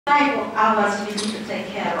5 hours we need to take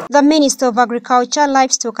care of. The Minister of Agriculture,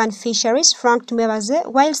 Livestock and Fisheries, Frank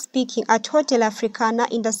Tumwebaze, while speaking at Hotel Africana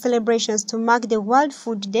in the celebrations to mark the World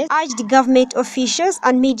Food Day, urged government officials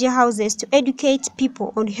and media houses to educate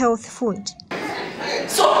people on health food.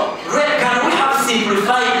 So, can we have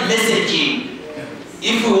simplified messaging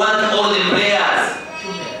if we want all the players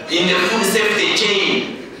in the food safety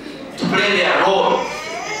chain to play their role?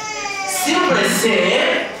 Simply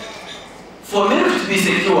say, for milk to be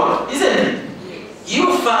secure, isn't it?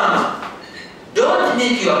 You farmer, don't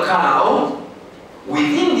make your cow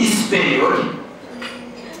within this period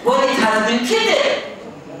when it has been treated.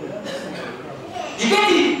 You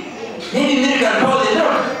get it? Maybe milk and pour the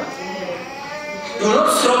milk. Do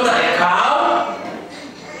not slaughter a cow,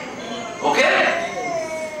 okay?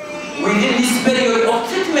 Within this period of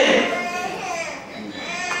treatment.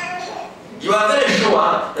 You are very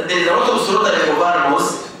sure that there is a lot of slaughtering of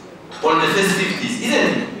animals on the festivities, isn't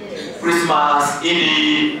it? Christmas,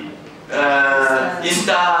 Eid,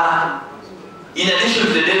 Easter, in addition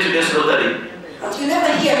to the day-to-day slaughtering. But you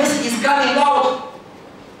never hear messages coming out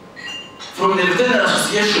from the veterinary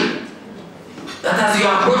association that as you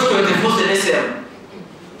approach 21st December,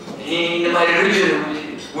 in my region,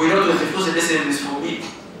 we know 21st December is for meat.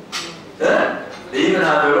 They even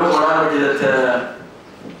have a local language that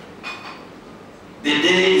the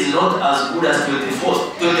day is not as good as 21st.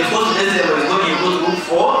 21st December is when you go to look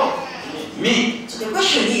for meat. So the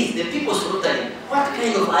question is, the people slaughtering, what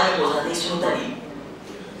kind of animals are they slaughtering?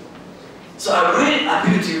 So I really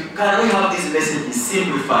appeal to you, can we have these messages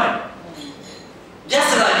simplified?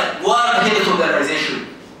 Just like World Health Organization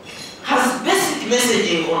has basic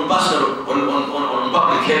messaging on personal, on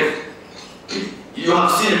public health. You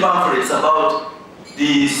have seen pamphlets about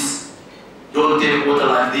this, don't take water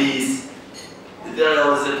like this. There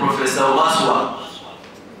was a Professor Maswa.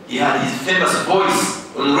 He had his famous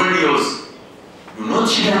voice on radios. Do not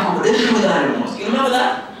share accommodation with animals. You remember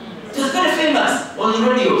that? It was very famous on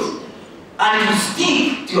the radios. And it will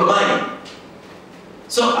stick to your mind.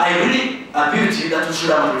 So I really appeal to you that we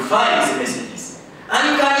should amplify these messages.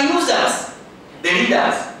 And you can use us, the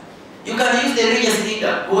leaders. You can use the religious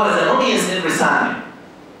leader who has an audience every Sunday.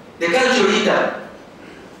 The cultural leader.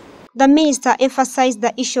 The minister emphasized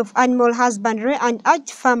the issue of animal husbandry and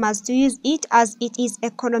urged farmers to use it as it is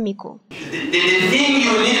economical. The thing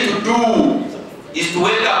you need to do is to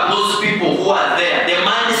wake up those people who are there. The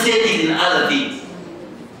mindset is in other things.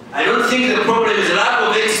 I don't think the problem is lack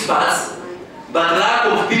of experts, but lack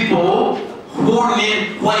of people who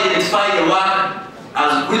identify the work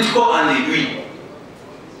as critical and they do it.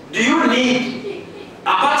 Do you need,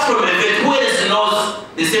 apart from a vet, who else knows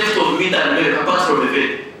the safety of meat and milk apart from a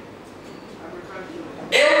vet?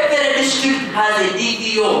 Every district has a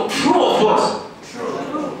DPO, true or false?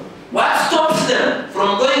 True. What stops them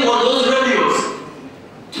from going on those radios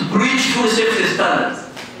to preach food safety standards?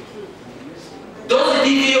 Those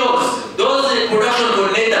DPOs, those production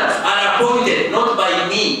coordinators are appointed not by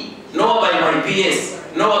me, nor by my PS,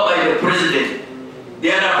 nor by the president.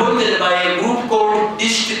 They are appointed by a group called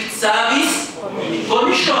District Service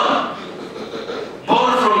Commission,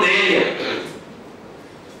 born from the area.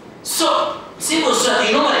 So, simple stuff,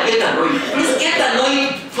 you normally get annoyed. Please get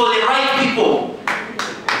annoyed for the right people.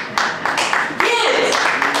 Yes.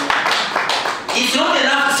 It's not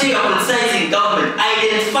enough to say you're criticizing government.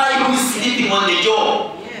 Identify who's sleeping on the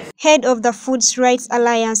job. Head of the Foods Rights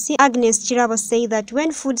Alliance, Agnes Chirabo, said that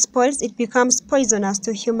when food spoils, it becomes poisonous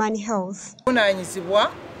to human health.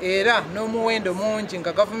 Era n'omuwendo mungi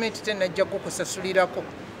nga gavumenti tenajja kukusasulirako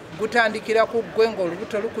gutandikira ku ggwe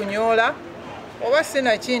ng'olubuto lukunyoola oba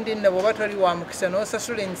sinakindi nno bw'oba toli wa mukisa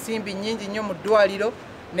n'osasula ensimbi nnyingi nnyo mu ddwaliro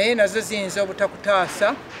naye nazo ziyinza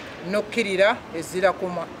obutakutaasa n'okkirira ezira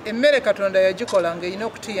kumwa. Emmere Katonda yagikola ng'erina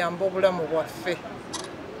okutuyamba obulamu bwaffe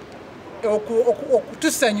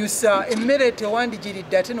okutusanyusa. Emmere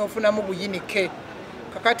tewandigiridde ate n'ofunamu buyinike.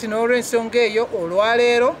 Kakati n'olw'ensonga eyo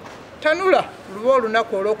olwaleero tanula luba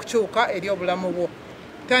olunaku olw'okukyuka eri obulamu bwo.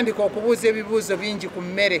 Tandika okubuuza ebibuuzo bingi ku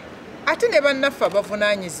mmere. Ate ne bannaffe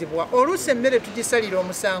abavunaanyizibwa oluusi emmere tugisalira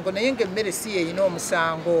omusango naye ng'emmere si yeyina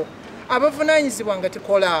omusango. Abavunaanyizibwa nga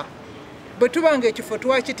tukola. Bwe tuba ng'ekifo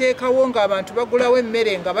twakiteekawo ng'abantu bagulawo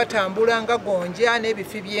emmere nga batambula nga gonja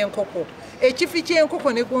n'ebifi by'enkoko. Ekifi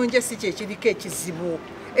ky'enkoko ne gonja si kye kiriko ekizibu.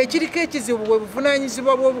 ekiriko ekizibu bwe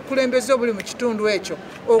buvunaanyizibwa bw'obukulembeze obuli mu kitundu ekyo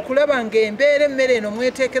okulaba ng'embeera emmere eno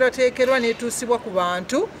mweteekerwateekerwa n'etuusibwa ku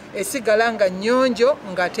bantu esigala nga nnyonjo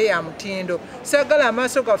ng'ate ya mutindo. Saagala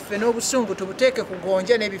amaaso gaffe n'obusungu tubuteeke ku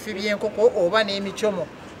gonja n'ebifi by'enkoko oba n'emicomo.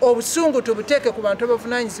 Obusungu tubuteeke ku bantu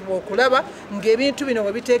abavunaanyizibwa okulaba ng'ebintu bino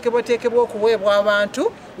bwe biteekebwateekebwa okuweebwa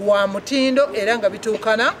abantu wa mutindo era nga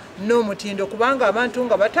bituukana n'omutindo, kubanga abantu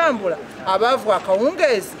nga batambula abaavu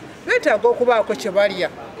akawungeezi beetaaga okubaako kye balya.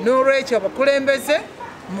 N'olwekyo abakulembeze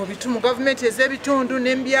mu gavumenti ez'ebitundu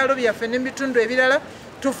ne mu byalo byaffe ne mu bitundu ebirala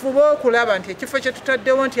tufube okulaba nti ekifo kye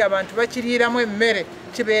tutaddewo nti abantu bakiriiramu emmere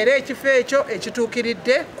kibeere ekifo ekyo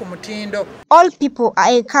ekituukiridde ku mutindo. All people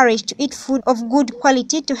are encouraged to eat food of good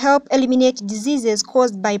quality to help eliminate diseases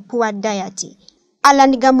caused by poor diet.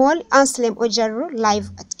 Alan Gamol, Anselm Ojaru,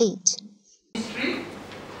 live at 8.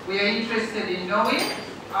 We are interested in knowing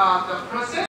the process.